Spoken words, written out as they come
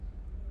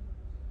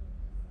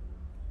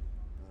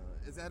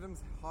Is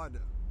Adam's HUD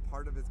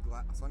part of his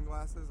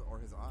sunglasses or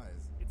his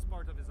eyes? It's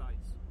part of his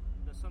eyes.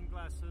 The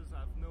sunglasses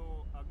have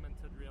no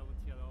augmented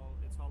reality at all.